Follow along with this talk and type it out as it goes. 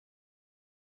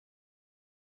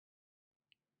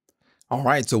All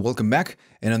right, so welcome back.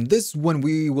 And on this one,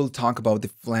 we will talk about the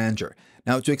flanger.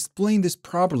 Now, to explain this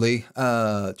properly,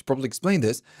 I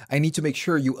need to make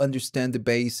sure you understand the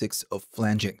basics of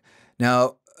flanging.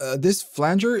 Now, this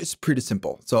flanger is pretty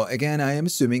simple. So again, I am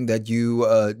assuming that you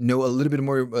know a little bit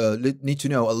more, need to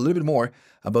know a little bit more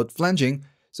about flanging.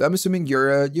 So I'm assuming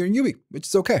you're a newbie, which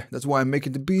is okay. That's why I'm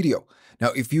making the video. Now,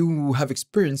 if you have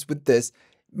experience with this,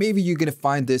 maybe you're gonna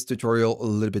find this tutorial a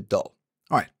little bit dull.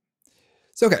 All right.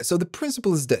 So the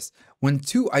principle is this. When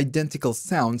two identical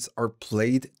sounds are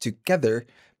played together,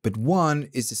 but one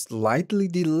is slightly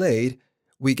delayed,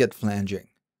 we get flanging.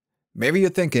 Maybe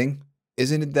you're thinking,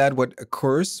 isn't that what a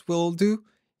chorus will do?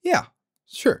 Yeah,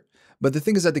 sure. But the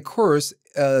thing is that the chorus,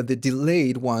 the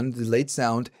delayed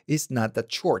sound is not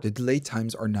that short. The delay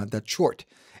times are not that short.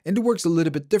 And it works a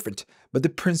little bit different, but the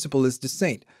principle is the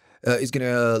same. It's going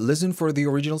to listen for the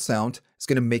original sound. It's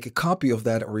going to make a copy of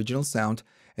that original sound,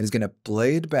 and it's going to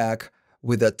play it back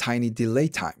with a tiny delay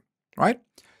time, right?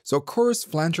 So chorus,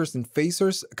 flangers, and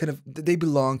phasers they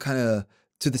belong to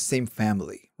the same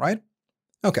family, right?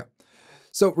 Okay.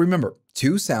 So remember,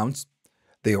 two sounds,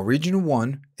 the original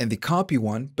one and the copy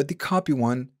one, but the copy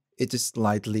one, it is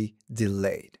slightly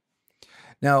delayed.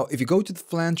 Now, if you go to the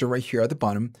flanger right here at the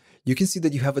bottom, you can see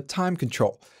that you have a time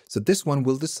control. So this one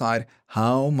will decide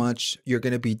how much you're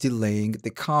going to be delaying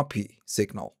the copy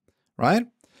signal, right?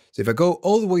 So if I go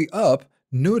all the way up,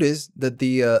 notice that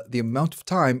the amount of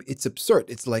time, it's absurd.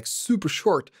 It's like super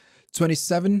short.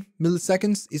 27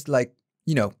 milliseconds is like,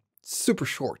 super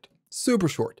short, super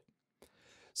short.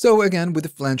 So again, with the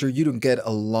flanger, you don't get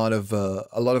a lot of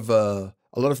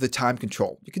the time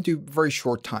control. You can do very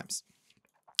short times.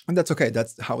 And that's okay.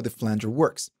 That's how the flanger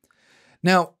works.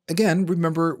 Now, again,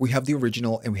 remember we have the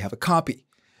original and we have a copy.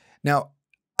 Now,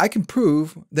 I can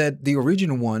prove that the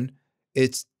original one,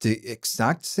 it's the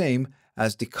exact same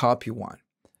as the copy one.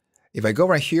 If I go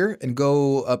right here and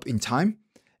go up in time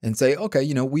and say,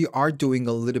 okay, we are doing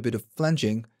a little bit of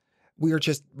flanging. We are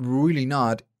just really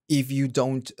not if you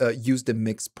don't use the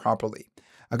mix properly.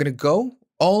 I'm going to go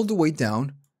all the way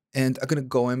down and I'm going to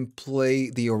go and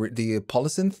play the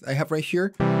polysynth I have right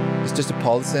here. It's just a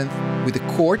polysynth with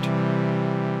a chord.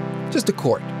 Just a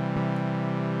chord.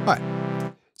 All right.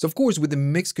 So of course, with the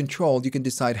mix control, you can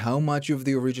decide how much of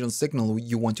the original signal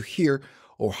you want to hear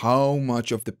or how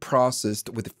much of the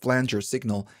processed with the flanger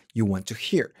signal you want to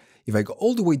hear. If I go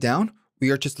all the way down,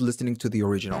 we are just listening to the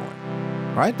original one.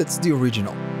 All right? That's the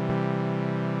original.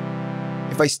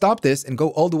 If I stop this and go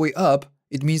all the way up,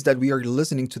 it means that we are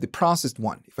listening to the processed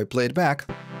one. If I play it back,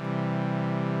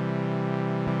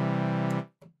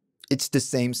 it's the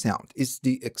same sound. It's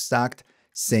the exact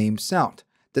same sound.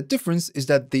 The difference is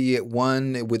that the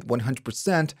one with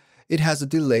 100%, it has a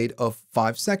delay of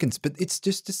 5 seconds, but it's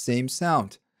just the same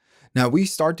sound. Now we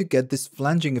start to get this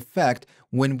flanging effect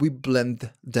when we blend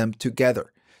them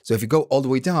together. So if you go all the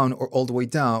way down or all the way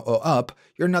down or up,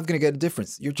 you're not going to get a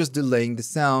difference. You're just delaying the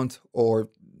sound or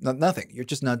nothing. You're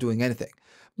just not doing anything.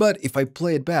 But if I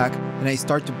play it back and I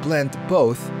start to blend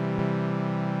both,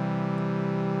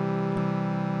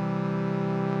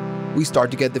 we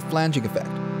start to get the flanging effect.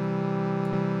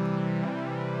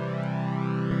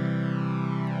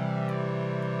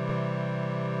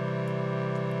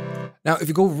 Now, if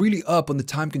you go really up on the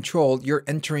time control, you're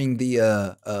entering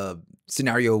the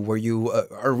scenario where you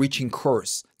are reaching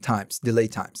chorus times, delay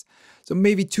times. So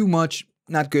maybe too much,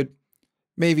 not good.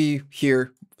 Maybe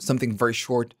here, something very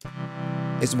short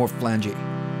is more flangy.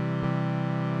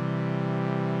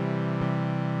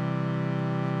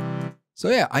 So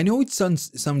yeah, I know it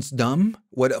sounds dumb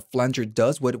what a flanger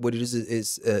does, what it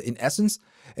is in essence,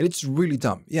 and it's really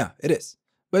dumb. Yeah, it is.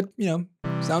 But,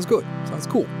 sounds good, sounds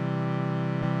cool.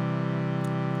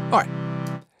 All right.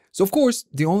 So of course,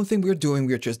 the only thing we're doing,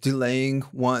 we're just delaying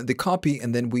the copy,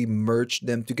 and then we merge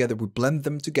them together, we blend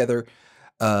them together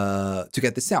to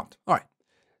get the sound. All right.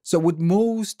 So with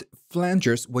most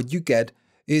flangers, what you get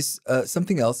is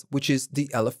something else, which is the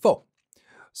LFO.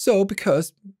 So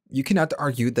because you cannot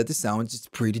argue that the sound is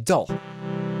pretty dull,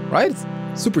 right? It's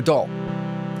super dull.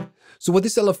 So what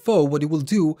this LFO, what it will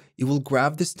do, it will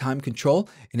grab this time control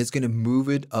and it's going to move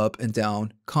it up and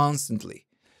down constantly.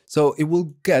 So it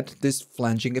will get this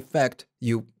flanging effect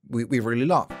we really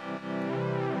love.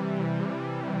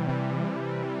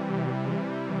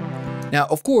 Now,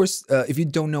 of course, if you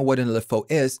don't know what an LFO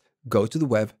is, go to the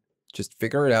web, just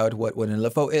figure it out what an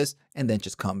LFO is, and then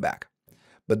just come back.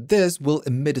 But this will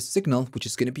emit a signal, which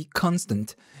is going to be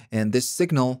constant. And this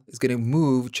signal is going to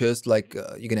move just like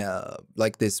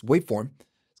like this waveform.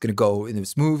 It's going to go in a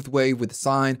smooth way with the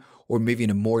sine, or maybe in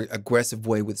a more aggressive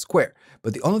way with square.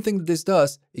 But the only thing that this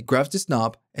does, it grabs this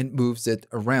knob and moves it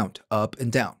around, up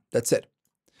and down. That's it.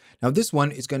 Now this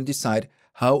one is going to decide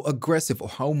how aggressive or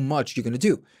how much you're going to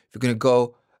do. If you're going to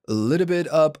go a little bit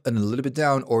up and a little bit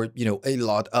down, or a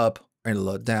lot up and a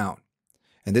lot down.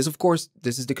 And this, of course,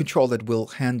 this is the control that will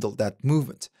handle that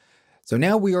movement. So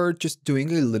now we are just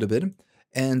doing a little bit,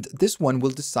 and this one will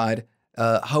decide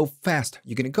how fast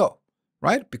you're going to go,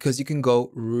 right? Because you can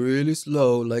go really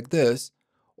slow like this,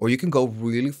 or you can go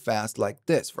really fast like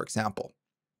this, for example.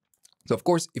 So of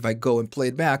course, if I go and play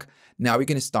it back, now we're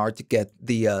going to start to get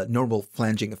the normal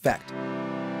flanging effect.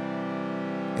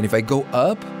 And if I go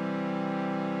up,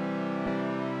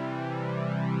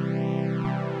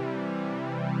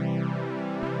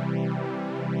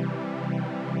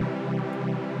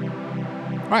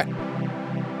 right.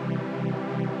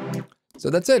 So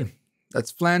that's it.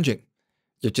 That's flanging.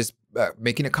 You're just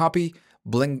making a copy,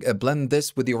 blend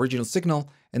this with the original signal,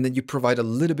 and then you provide a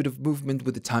little bit of movement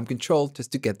with the time control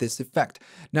just to get this effect.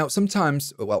 Now,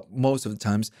 sometimes, well, most of the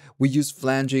times, we use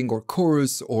flanging or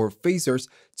chorus or phasers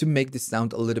to make the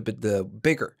sound a little bit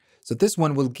bigger. So this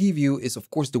one will give you is, of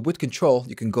course, the width control.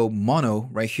 You can go mono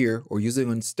right here or use it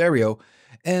in stereo,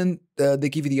 and they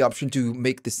give you the option to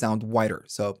make the sound wider.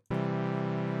 So,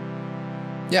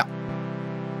 yeah.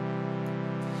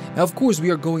 Now, of course, we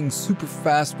are going super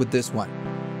fast with this one.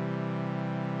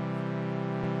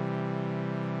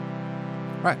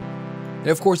 Right. And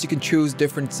of course, you can choose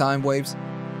different sine waves.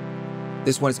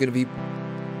 This one is going to be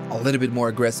a little bit more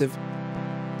aggressive.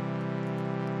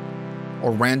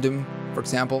 Or random, for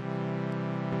example.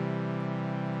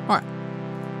 All right.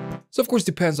 So, of course,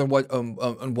 depends on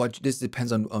what this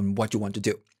depends on what you want to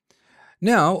do.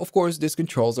 Now, of course, these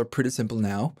controls are pretty simple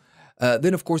now.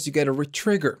 Then, of course, you get a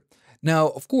retrigger. Now,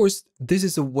 of course, this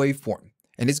is a waveform,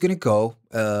 and it's going to go.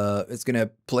 It's going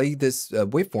to play this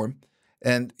waveform,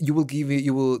 and you will give it.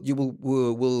 You will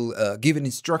give it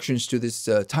instructions to this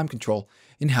time control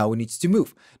in how it needs to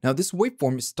move. Now, this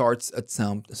waveform starts at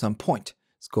some point.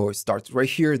 It starts right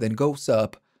here, then goes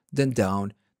up, then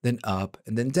down, then up,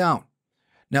 and then down.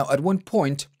 Now, at one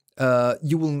point,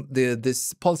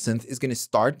 this pulse synth is going to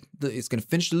start. It's going to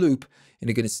finish the loop, and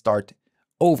it's going to start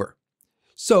over.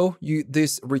 So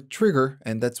this retrigger,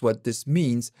 and that's what this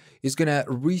means, is going to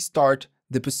restart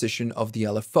the position of the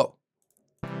LFO.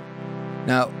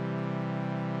 Now,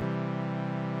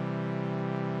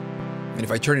 and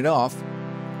if I turn it off,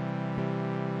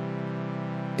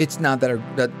 it's not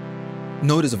that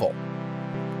noticeable.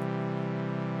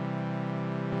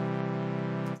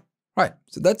 Right,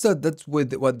 so that's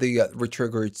with what the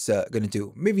retrigger it's going to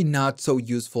do. Maybe not so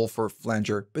useful for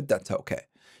flanger, but that's okay.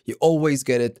 You always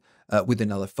get it with an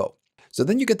LFO. So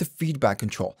then you get the feedback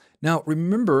control. Now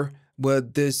remember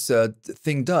what this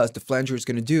thing does. The flanger is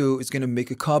going to do is going to make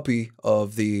a copy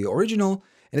of the original,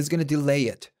 and it's going to delay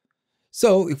it.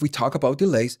 So if we talk about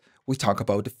delays, we talk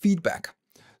about the feedback.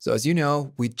 So as you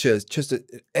know, we just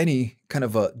any kind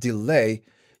of a delay,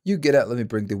 you get let me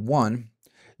bring the one.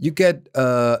 You get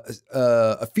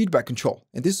a feedback control,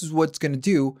 and this is what it's going to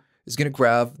do. It's going to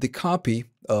grab the copy,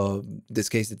 in this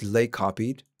case, the delay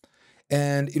copied,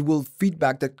 and it will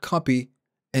feedback that copy,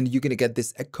 and you're going to get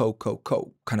this echo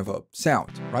kind of a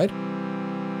sound, right?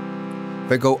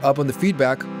 If I go up on the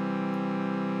feedback,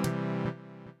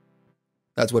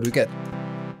 that's what we get,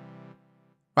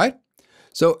 right?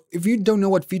 So if you don't know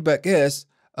what feedback is,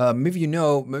 maybe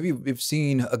you've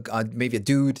seen maybe a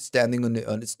dude standing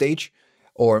on the stage,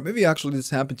 or maybe actually this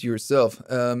happened to yourself.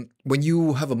 When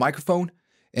you have a microphone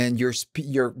and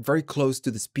you're very close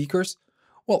to the speakers,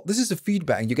 well, this is a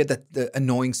feedback. You get that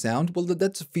annoying sound. Well,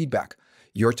 that's a feedback.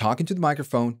 You're talking to the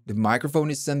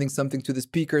microphone is sending something to the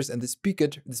speakers, and the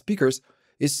speakers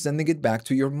is sending it back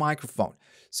to your microphone.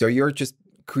 So you're just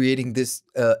creating this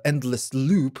endless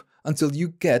loop until you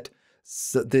get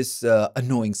this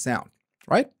annoying sound,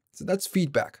 right? So that's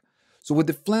feedback. So with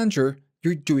the flanger,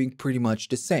 you're doing pretty much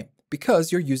the same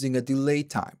because you're using a delay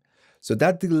time. So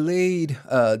that delayed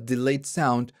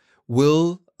sound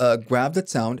will grab that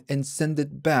sound and send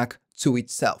it back to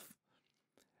itself.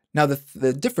 Now,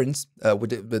 the difference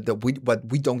what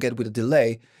we don't get with a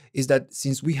delay is that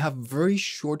since we have very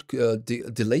short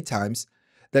delay times,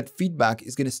 that feedback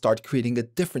is going to start creating a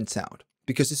different sound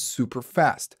because it's super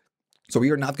fast. So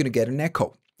we are not going to get an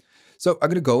echo. So I'm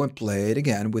going to go and play it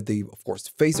again with the, of course,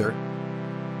 phaser.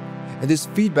 And this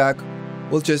feedback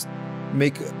will just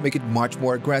make it much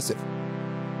more aggressive.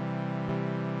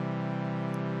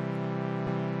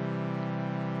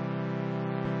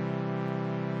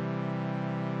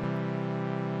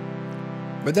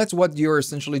 But that's what you're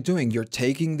essentially doing. You're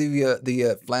taking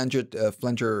the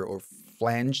flanger or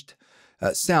flanged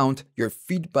sound, you're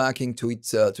feedbacking to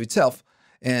itself,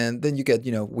 and then you get,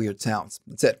 you know, weird sounds.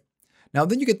 That's it. Now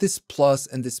then you get this plus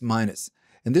and this minus.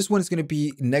 And this one is going to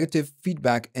be negative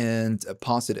feedback and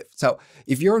positive. So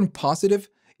if you're in positive,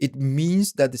 it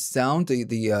means that the sound,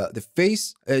 the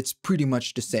phase, it's pretty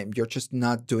much the same. You're just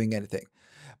not doing anything.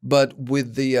 But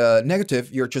with the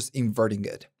negative, you're just inverting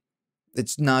it.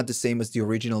 It's not the same as the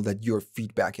original that you're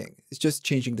feedbacking. It's just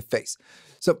changing the phase.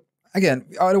 So again,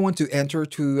 I don't want to enter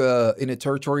to in a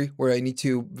territory where I need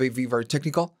to be very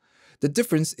technical. The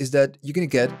difference is that you're going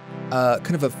to get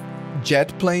kind of a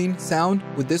jet plane sound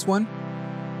with this one.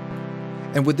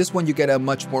 And with this one, you get a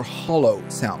much more hollow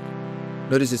sound.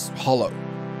 Notice it's hollow.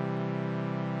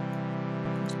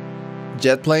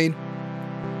 Jet plane,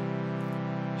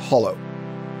 hollow.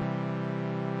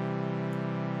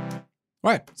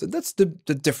 Right, so that's the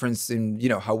difference in, you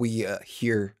know, how we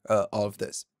hear all of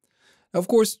this. Now, of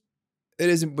course, it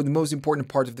is the most important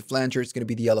part of the flanger is going to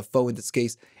be the LFO in this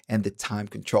case and the time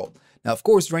control. Now, of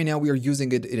course, right now we are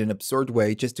using it in an absurd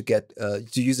way just to get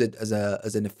to use it as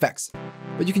an effects,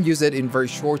 but you can use it in very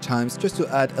short times just to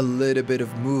add a little bit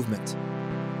of movement.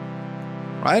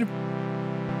 Right?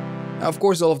 Now, of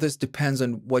course, all of this depends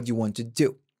on what you want to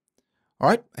do. All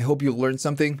right, I hope you learned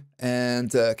something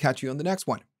and catch you on the next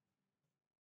one.